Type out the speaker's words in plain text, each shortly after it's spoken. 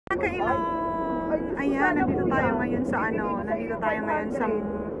Kailong! Ayan, nandito tayo ngayon sa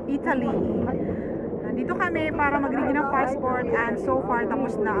Italy. Nandito kami para mag-renew ng passport and so far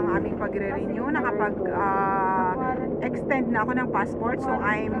tapos na ang aming pagre-renew. Nakapag-extend na ako ng passport, so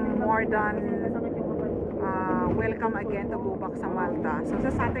I'm more than welcome again to go back sa Malta. So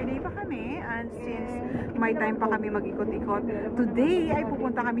sa Saturday pa kami, and since may time pa kami mag-ikot-ikot, today ay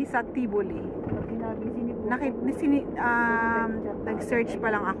pupunta kami sa Tivoli. Nag-search pa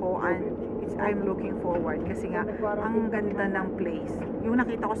lang ako and I'm looking forward kasi nga ang ganda ng place. Yung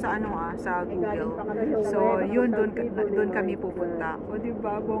nakita ko sa sa Google. So yun, doon kami pupunta. O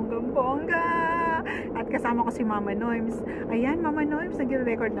diba, bonggang-bongga! At kasama ko si Mama Noims. Ayan, Mama Noims,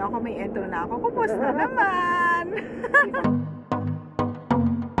 nag-record na ako, may intro na ako. Kumusta naman?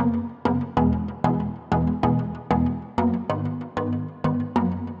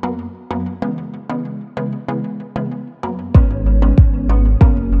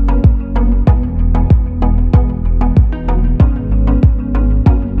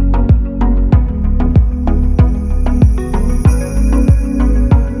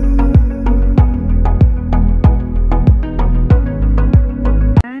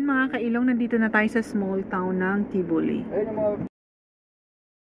 Nandito na tayo sa small town ng Tivoli.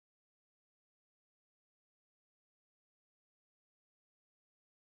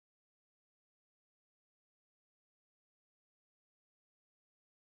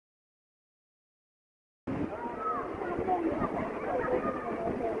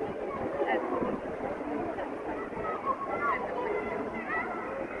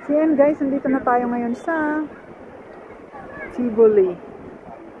 So yan guys, nandito na tayo ngayon sa Tivoli.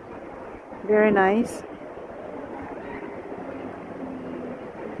 Very nice.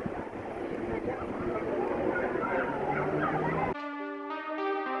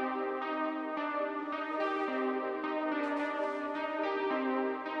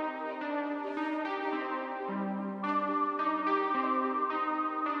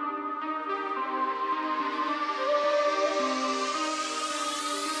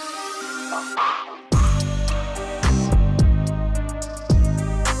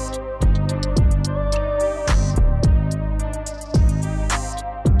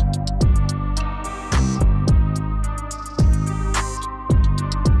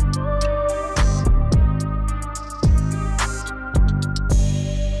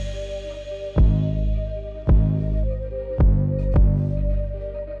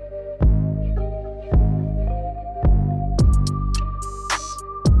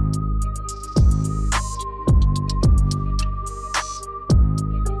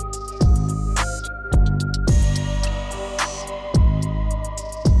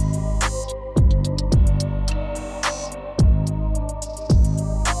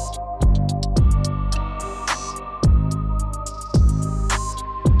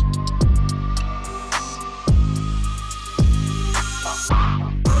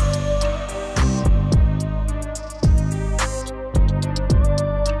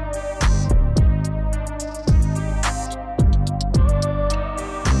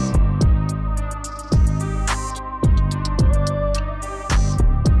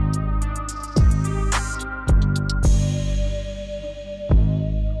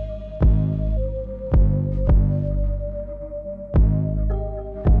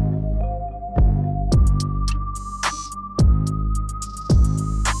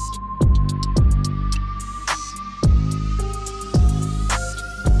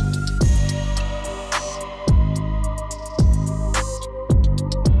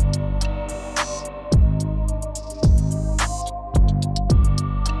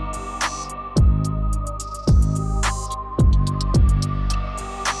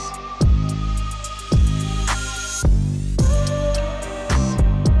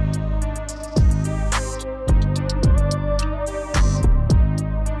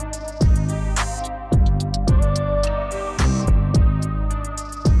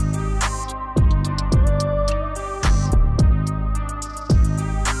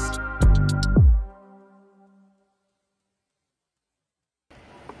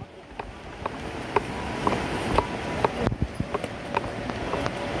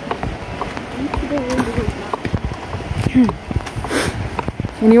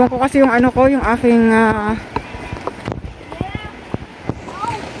 Iniwan ko kasi yung yung aking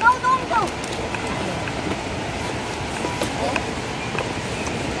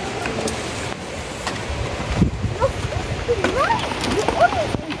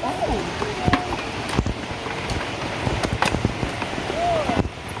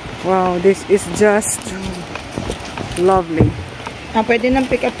wow, this is just lovely. Pwede nang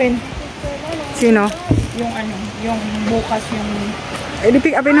pick upin. Sino? Yung yung bukas yung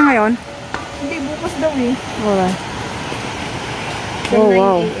I-pick upin na ngayon? Hindi, bukas daw eh. Alright. From Oh, 9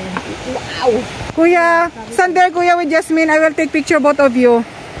 wow. a.m. Wow! Kuya, stand there, Kuya, with Jasmine. I will take picture both of you.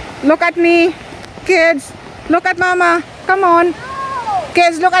 Look at me. Kids, look at Mama. Come on.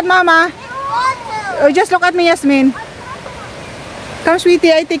 Kids, look at Mama. Oh, just look at me, Jasmine. Come,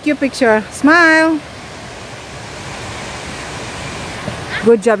 sweetie, I take your picture. Smile.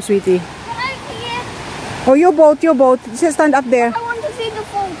 Good job, sweetie. Oh, you both. Just stand up there. I want to see the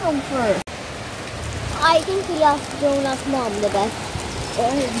photo first. I think he asked Jonah's mom the best. Or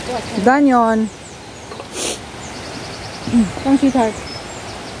his boyfriend. Done yun. Come, sweetheart.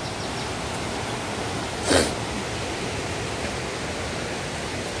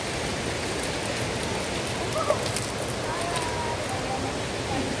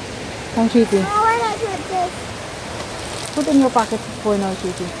 Come, sweetie. Why not put this? Put in your pocket for now,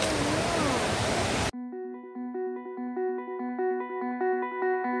 sweetie.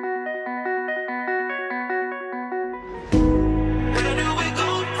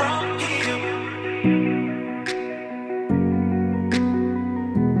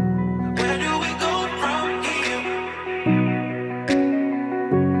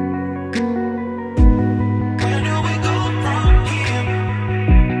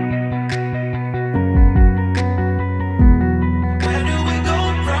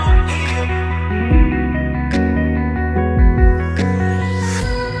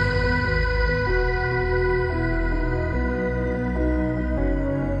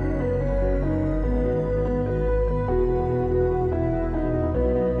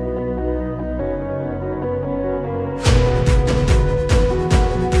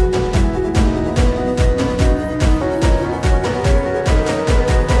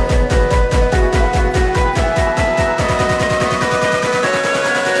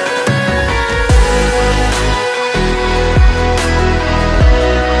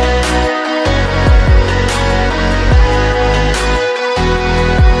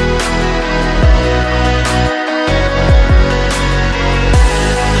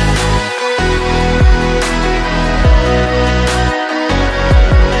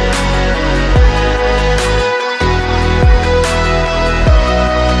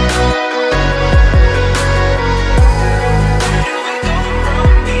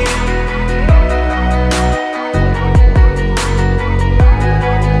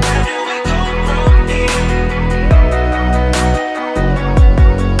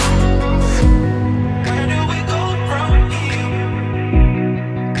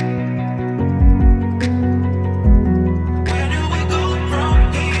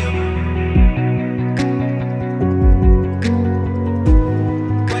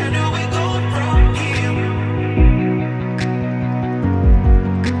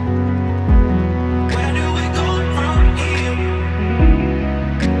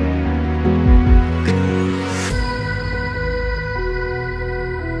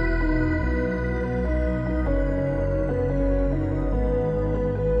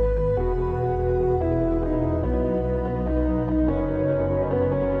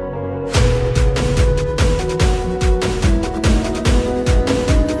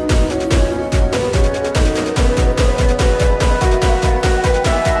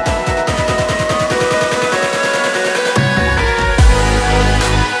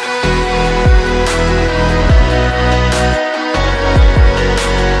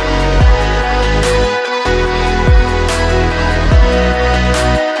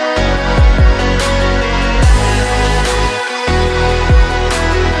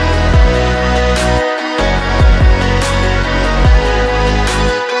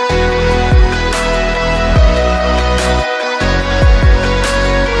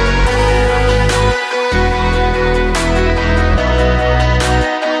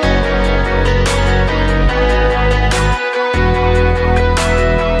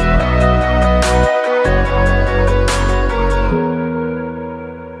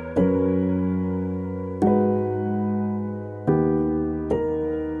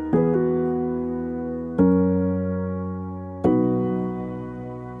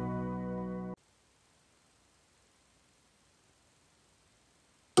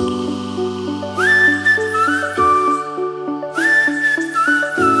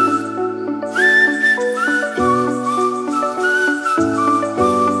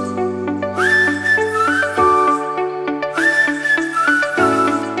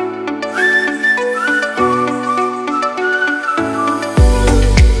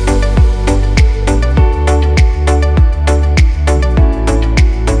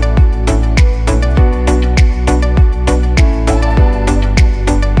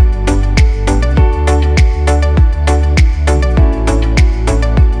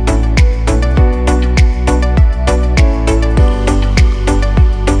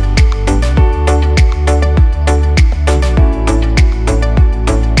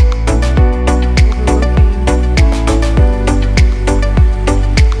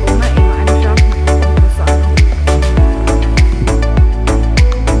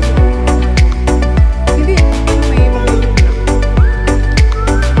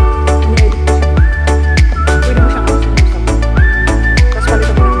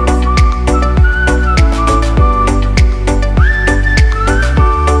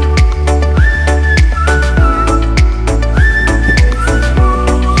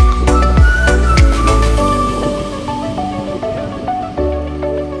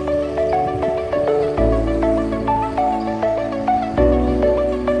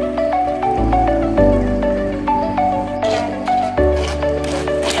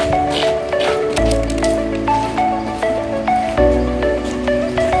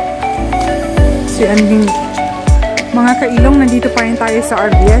 Si Anhing. Mga kailong, nandito pa rin tayo sa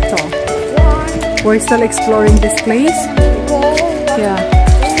Orvieto. We're still exploring this place. Yeah.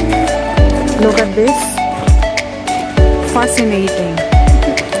 Look at this. Fascinating.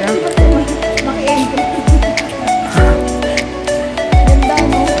 Yeah.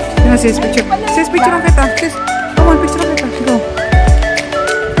 No, sis, picture. Sis, picture lang kita. Sis, come on, picture lang kita. Go.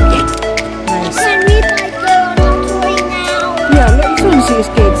 Nice. Can we like go on our toy now? Yeah, look, soon sis,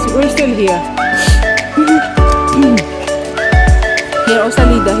 kids. We're still here. Here,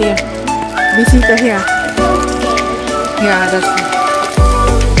 Osalida, here. Visita here. Yeah, that's...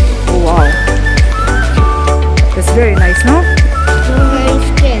 Oh, wow. That's very nice, no? Very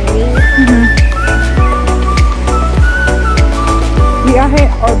scary. We are here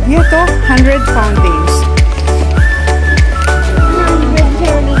at Orvieto 100 Fountains.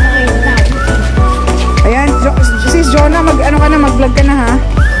 139,000. Ayan, sis Jonah, mag-ano ka na, mag-vlog ka na ha.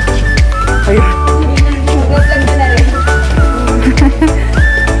 Ayun. Mag-vlog ka na rin.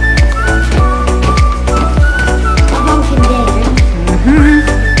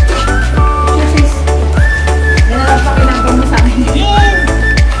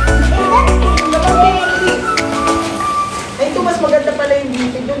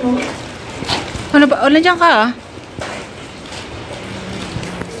 Ano ba? Wala dyan ka ah.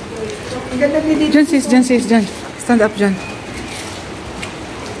 Dyan sis, dyan sis, dyan. Stand up dyan.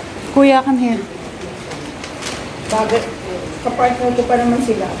 Kuya, come here. Bakit? Kapartner ko pa naman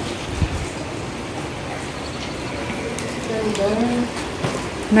sila.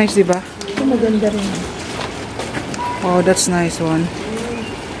 Nice, diba? Ito maganda rin. Oh, that's nice one.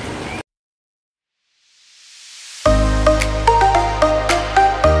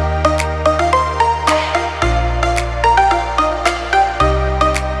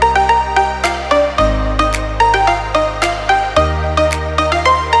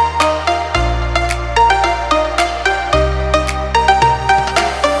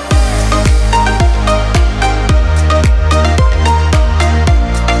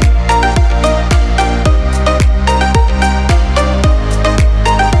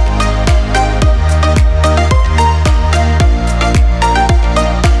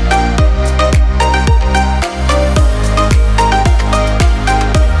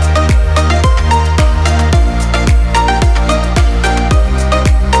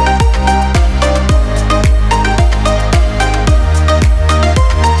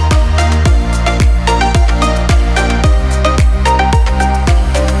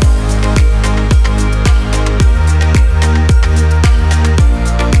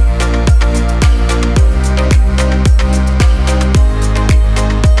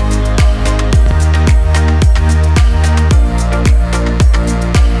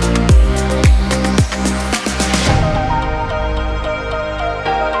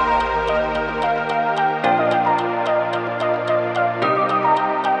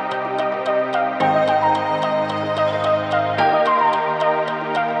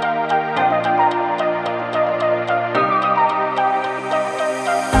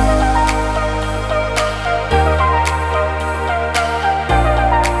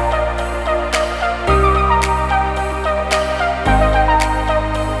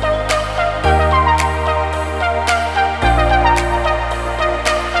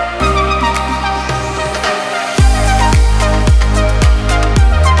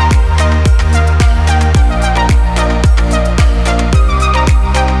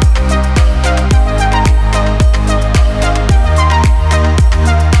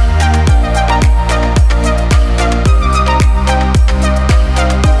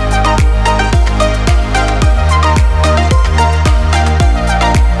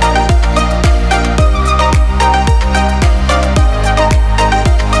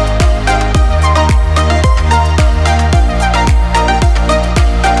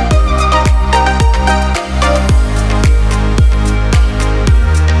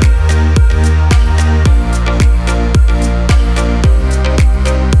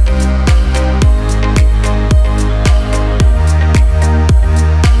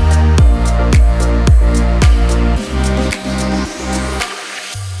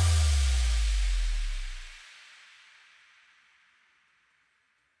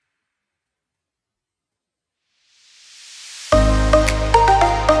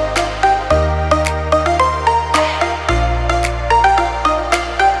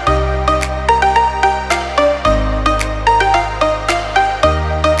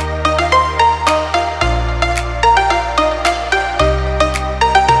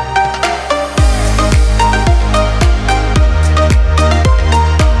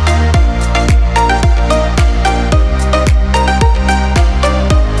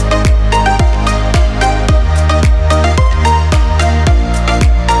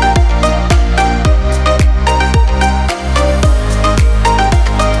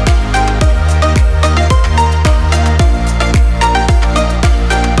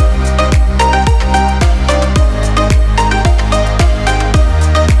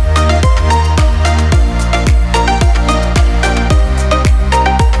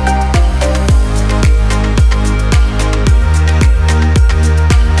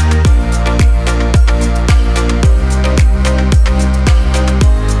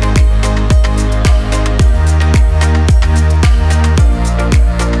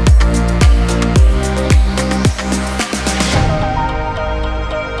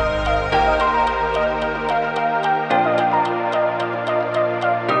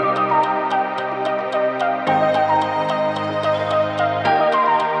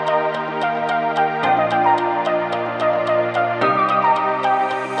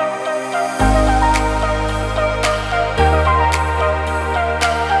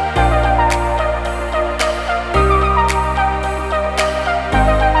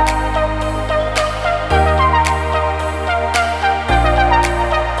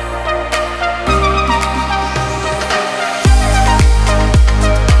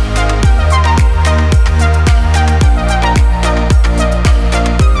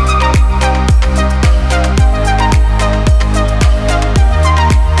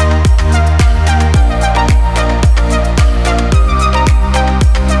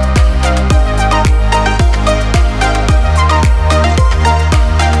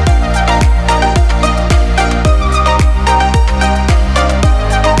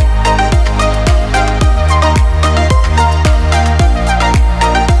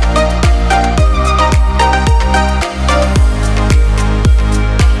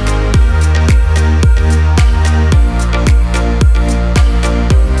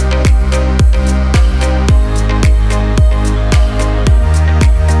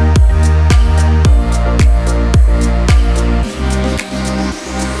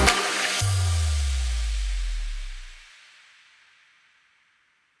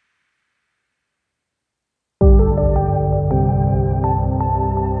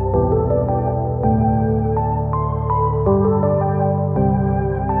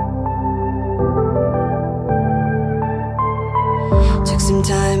 some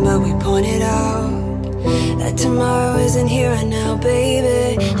time, but we pointed out that tomorrow isn't here right now,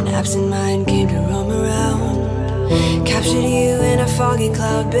 baby. An absent mind came to roam around, captured you in a foggy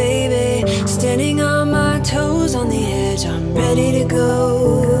cloud, baby. Standing on my toes on the edge, I'm ready to go.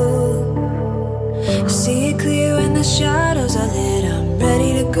 See it clear when the shadows are lit, I'm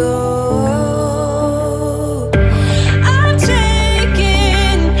ready to go.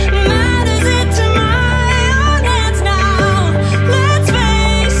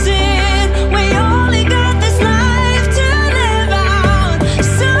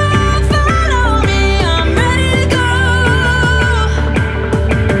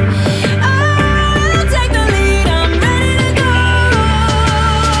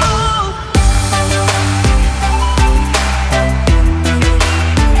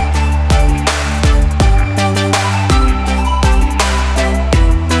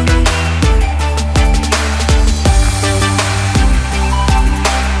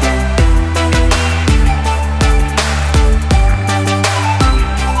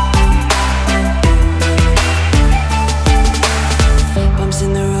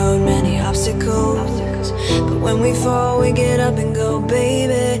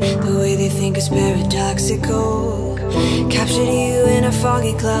 Captured you in a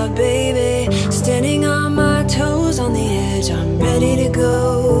foggy cloud, baby. Standing on my toes on the edge, I'm ready to go.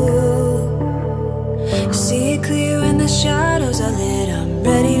 See it clear when the shadows are lit, I'm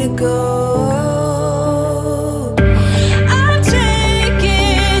ready to go.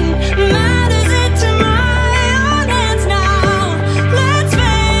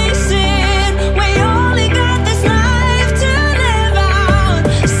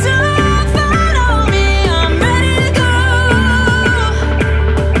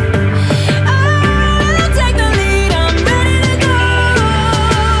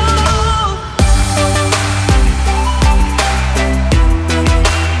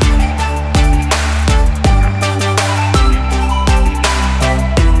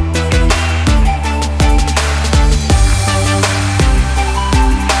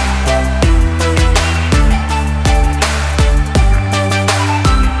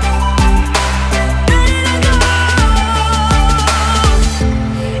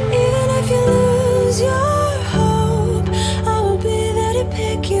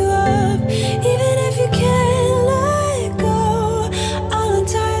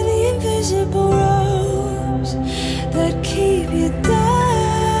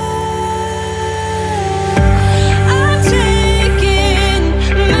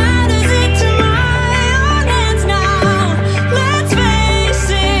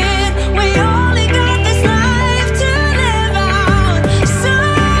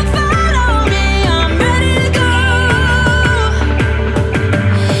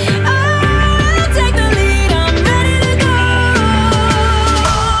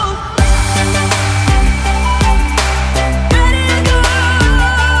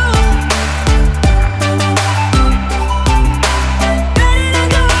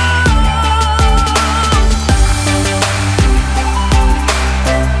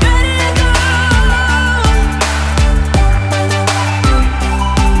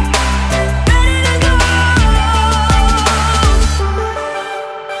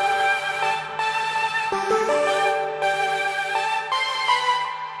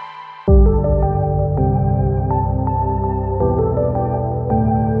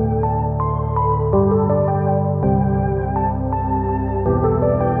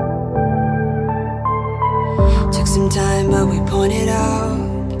 Some time, but we pointed out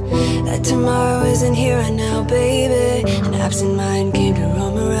that tomorrow isn't here right now, baby. An absent mind came to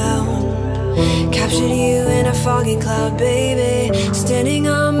roam around, captured you in a foggy cloud, baby. Standing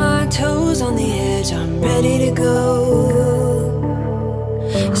on my toes on the edge, I'm ready to go.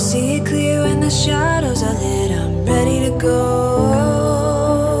 See it clear when the shadows are lit,